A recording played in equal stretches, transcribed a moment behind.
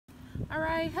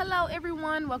Alright, hello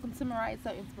everyone. Welcome to Mariah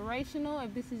So Inspirational.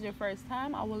 If this is your first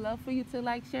time, I would love for you to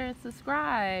like, share, and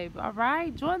subscribe.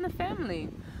 Alright, join the family.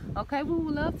 Okay, we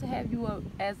would love to have you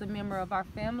as a member of our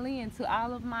family. And to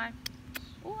all of my,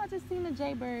 oh, I just seen a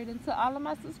jaybird. And to all of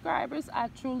my subscribers, I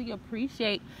truly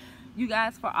appreciate you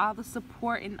guys for all the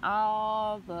support and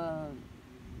all the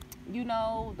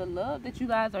love that you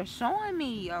guys are showing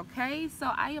me. Okay, so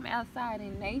I am outside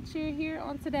in nature here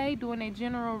on today doing a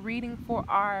general reading for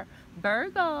our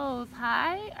Virgos.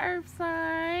 Hi, earth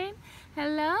sign.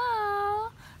 Hello.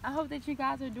 I hope that you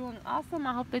guys are doing awesome.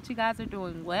 I hope that you guys are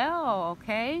doing well.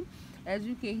 Okay, as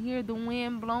you can hear the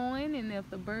wind blowing and if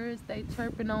the birds they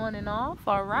chirping on and off.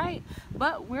 All right,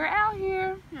 but we're out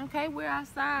here. Okay, we're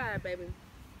outside, baby.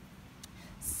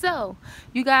 So,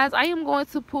 you guys, I am going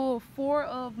to pull 4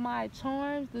 of my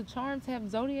charms. The charms have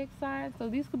zodiac signs, so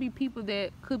these could be people that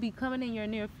could be coming in your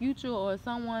near future, or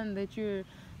someone that you're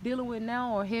dealing with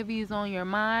now, or heavy is on your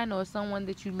mind, or someone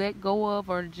that you let go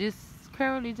of, or just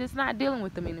currently just not dealing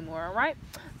with them anymore. All right,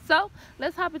 so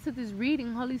let's hop into this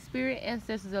reading. Holy Spirit,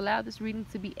 ancestors, allow this reading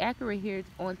to be accurate here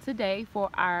on today for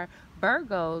our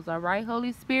Virgos. All right,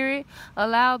 Holy Spirit,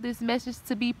 allow this message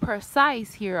to be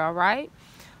precise here. All right.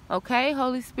 Okay,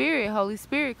 Holy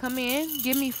Spirit, come in.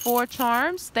 Give me 4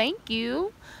 charms. Thank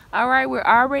you. All right, we're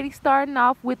already starting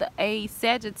off with a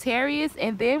Sagittarius,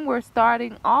 and then we're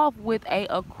starting off with a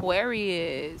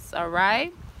Aquarius. All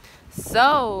right,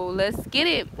 so let's get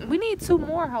it. We need 2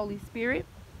 more, Holy Spirit.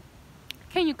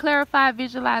 Can you clarify,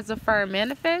 visualize, affirm,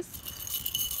 manifest?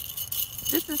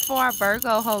 This is for our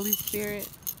Virgo, Holy Spirit.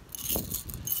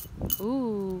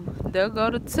 Ooh, there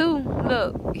go the 2.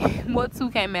 Look, what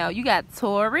 2 came out? You got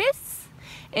Taurus,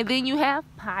 and then you have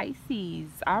Pisces.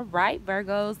 All right,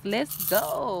 Virgos, let's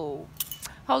go.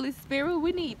 Holy Spirit,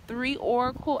 we need 3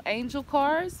 Oracle Angel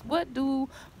cards. What do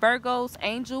Virgo's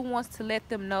angel wants to let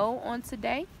them know on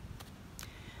today?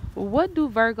 What do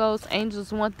Virgo's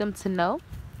angels want them to know?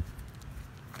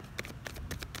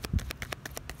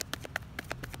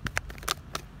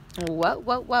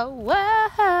 Whoa.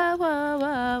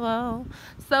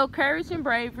 So courage and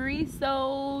bravery.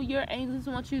 So your angels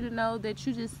want you to know that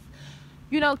you just,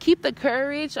 keep the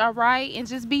courage, all right, and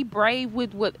just be brave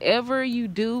with whatever you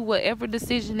do, whatever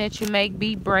decision that you make.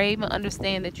 Be brave and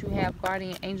understand that you have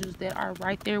guardian angels that are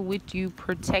right there with you,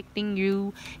 protecting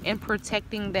you and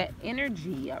protecting that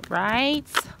energy. All right.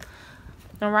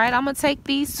 All right, I'm gonna take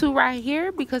these 2 right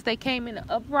here because they came in the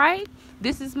upright.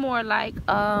 This is more like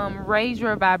raise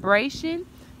your vibration.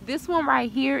 This one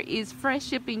right here is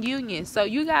friendship and union. So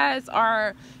you guys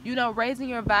are, raising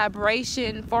your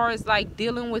vibration far as like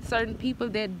dealing with certain people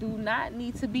that do not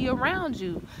need to be around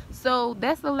you. So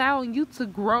that's allowing you to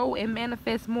grow and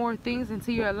manifest more things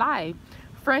into your life.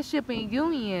 Friendship and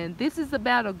union. This is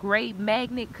about a great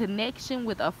magnet connection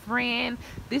with a friend.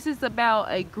 This is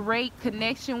about a great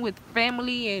connection with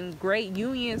family and great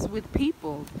unions with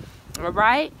people. All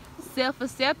right.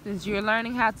 Self-acceptance. You're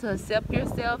learning how to accept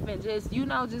yourself and just,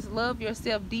 just love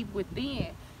yourself deep within.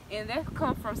 And that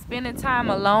comes from spending time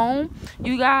alone,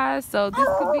 you guys. So this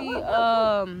could be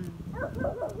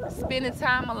spending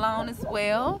time alone as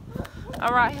well.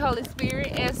 All right, Holy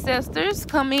Spirit, ancestors,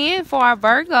 come in for our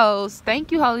Virgos.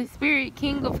 Thank you, Holy Spirit,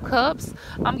 King of Cups.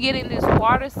 I'm getting this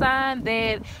water sign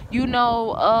that,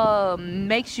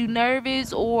 makes you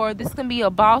nervous, or this can be a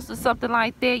boss or something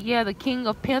like that. Yeah, the King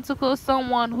of Pentacles,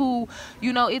 someone who,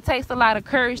 it takes a lot of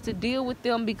courage to deal with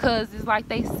them because it's like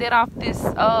they set off this,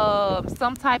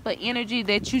 some type of energy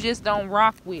that you just don't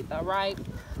rock with, all right?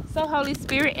 So, Holy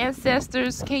Spirit,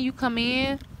 ancestors, can you come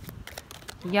in?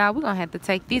 Y'all, we're gonna have to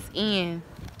take this in.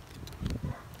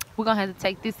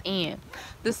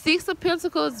 The 6 of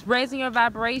Pentacles, raising your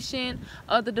vibration.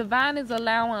 The divine is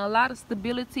allowing a lot of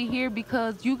stability here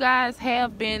because you guys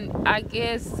have been, I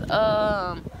guess,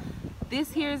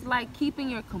 this here is like keeping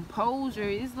your composure.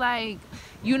 It's like,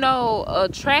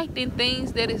 attracting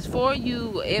things that is for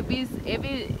you. If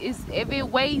it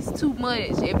weighs too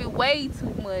much,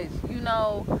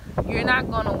 you're not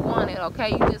gonna want it.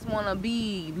 Okay, you just want to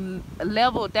be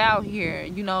leveled out here.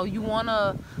 You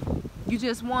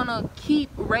just want to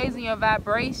keep raising your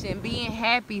vibration, being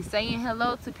happy, saying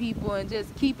hello to people, and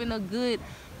just keeping a good,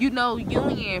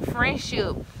 union,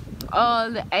 friendship.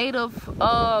 The 8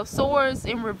 of Swords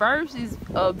in reverse is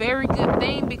a very good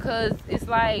thing because it's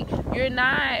like you're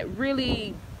not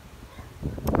really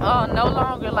no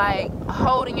longer like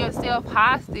holding yourself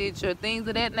hostage or things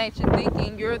of that nature,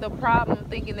 thinking you're the problem,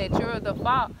 thinking that you're the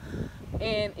fault.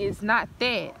 And it's not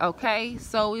that, okay?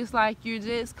 So it's like you're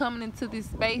just coming into this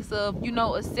space of,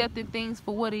 accepting things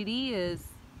for what it is.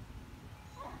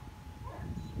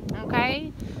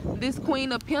 Okay? this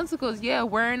Queen of Pentacles, yeah,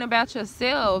 worrying about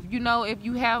yourself. You know, if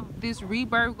you have this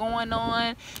rebirth going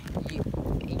on,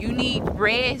 you need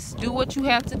rest. Do what you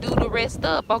have to do to rest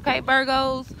up, okay,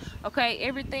 Virgos? Okay,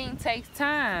 everything takes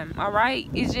time, all right?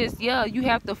 It's just, yeah, you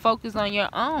have to focus on your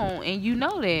own, and you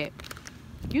know that.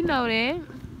 You know that.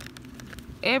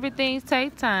 Everything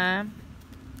takes time.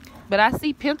 But I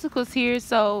see Pentacles here,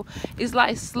 so it's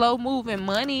like slow-moving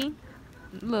money.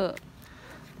 Look.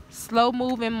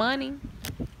 Slow-moving money.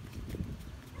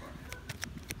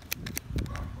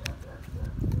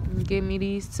 Give me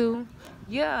these two.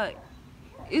 Yeah,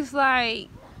 it's like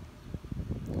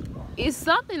it's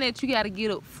something that you got to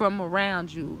get up from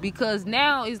around you, because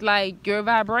now it's like your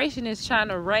vibration is trying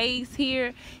to raise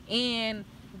here, and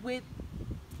with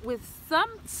some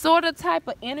sort of type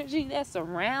of energy that's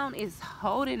around is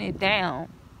holding it down.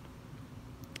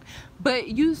 But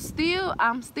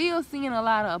I'm still seeing a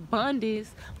lot of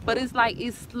abundance, but it's like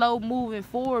it's slow moving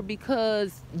forward,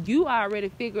 because you already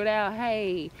figured out,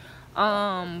 hey,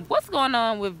 what's going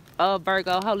on with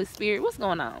Virgo, Holy Spirit? What's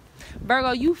going on?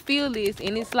 Virgo, you feel this,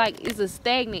 and it's like it's a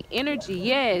stagnant energy.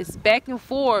 Yes, back and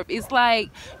forth. It's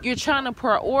like you're trying to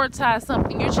prioritize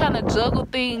something. You're trying to juggle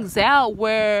things out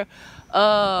where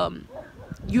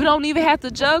you don't even have to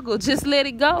juggle. Just let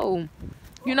it go.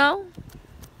 You know?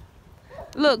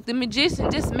 Look, the Magician,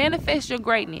 just manifest your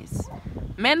greatness.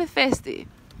 Manifest it.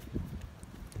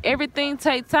 Everything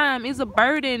takes time. It's a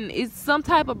burden. It's some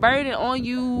type of burden on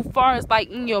you, far as like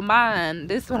in your mind.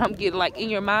 This is what I'm getting, like in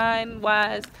your mind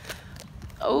wise.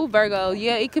 Oh, Virgo,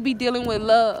 yeah, it could be dealing with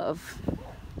love.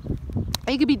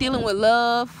 It could be dealing with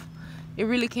love. It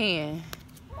really can.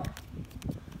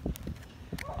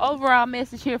 Overall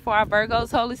message here for our Virgos,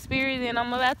 Holy Spirit, and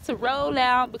I'm about to roll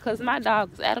out because my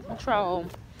dog is out of control.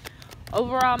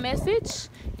 Overall message,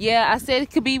 yeah, I said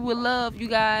it could be with love, you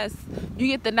guys. You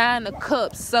get the 9 of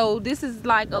Cups, so this is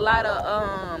like a lot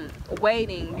of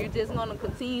waiting. You're just gonna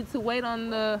continue to wait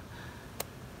on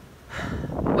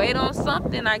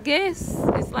something, I guess.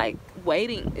 It's like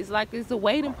waiting. It's like it's a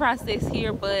waiting process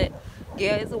here, but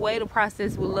yeah, it's a waiting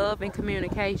process with love and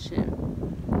communication.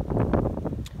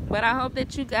 But I hope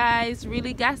that you guys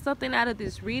really got something out of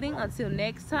this reading. Until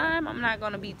next time, I'm not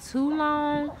gonna be too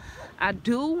long. I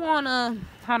do wanna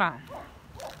hold on.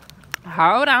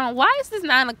 Why is this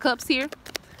 9 of Cups here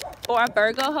for our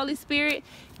Virgo, Holy Spirit?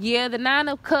 Yeah, the 9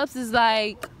 of Cups is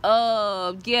like,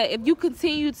 yeah, if you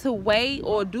continue to wait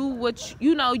or do what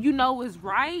you know is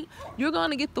right, you're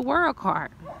gonna get the World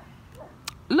card.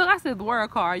 Look, I said the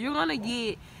World card. You're gonna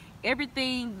get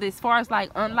everything as far as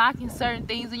like unlocking certain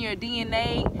things in your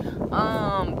DNA,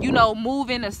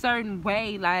 moving a certain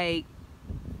way, like,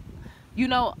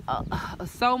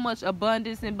 so much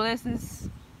abundance and blessings.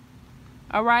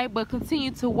 All right, but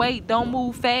continue to wait. Don't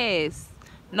move fast.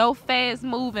 No fast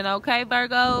moving, okay,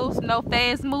 Virgos? No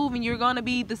fast moving. You're going to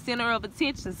be the center of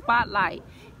attention, spotlight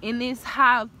in this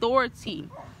high authority.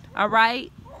 All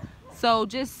right? So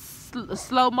just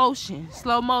slow motion.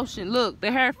 Look,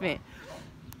 the Hierophant.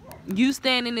 You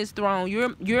stand in this throne.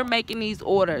 You're making these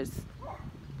orders.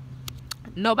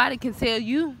 Nobody can tell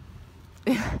you.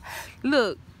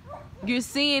 Look, you're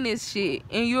seeing this shit,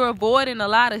 and you're avoiding a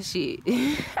lot of shit.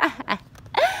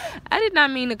 I did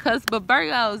not mean to cuss, but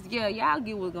Virgos, yeah, y'all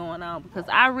get what's going on, because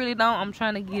I really don't. I'm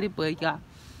trying to get it, but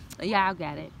y'all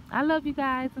got it. I love you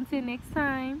guys. Until next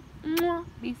time,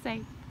 be safe.